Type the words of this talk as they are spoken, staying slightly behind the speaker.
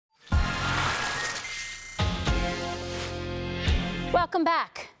Welcome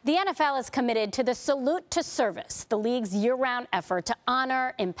back. The NFL is committed to the Salute to Service, the league's year-round effort to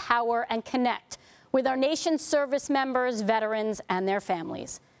honor, empower, and connect with our nation's service members, veterans, and their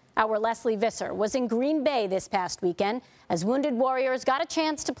families. Our Leslie Visser was in Green Bay this past weekend as Wounded Warriors got a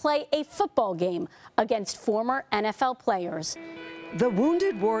chance to play a football game against former NFL players. The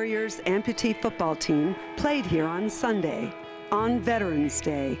Wounded Warriors amputee football team played here on Sunday, on Veterans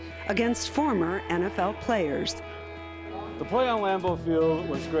Day, against former NFL players. The play on Lambeau Field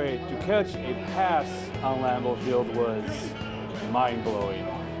was great. To catch a pass on Lambeau Field was mind-blowing.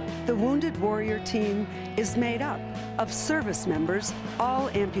 The Wounded Warrior team is made up of service members, all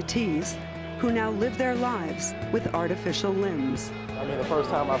amputees, who now live their lives with artificial limbs. I mean, the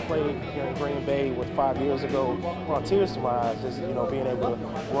first time I played here in Green Bay 5 years ago, brought tears to my eyes, just, being able to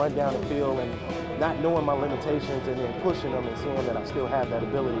run down the field and not knowing my limitations and then pushing them and seeing that I still have that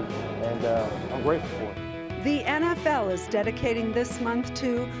ability, and I'm grateful for it. The NFL is dedicating this month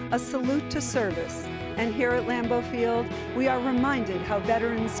to a salute to service. And here at Lambeau Field, we are reminded how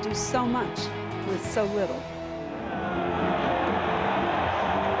veterans do so much with so little.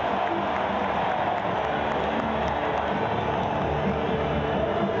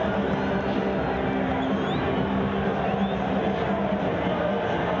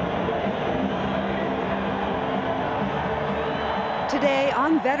 Today,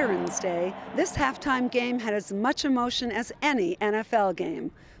 on Veterans Day, this halftime game had as much emotion as any NFL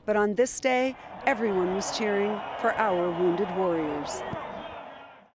game. But on this day, everyone was cheering for our Wounded Warriors.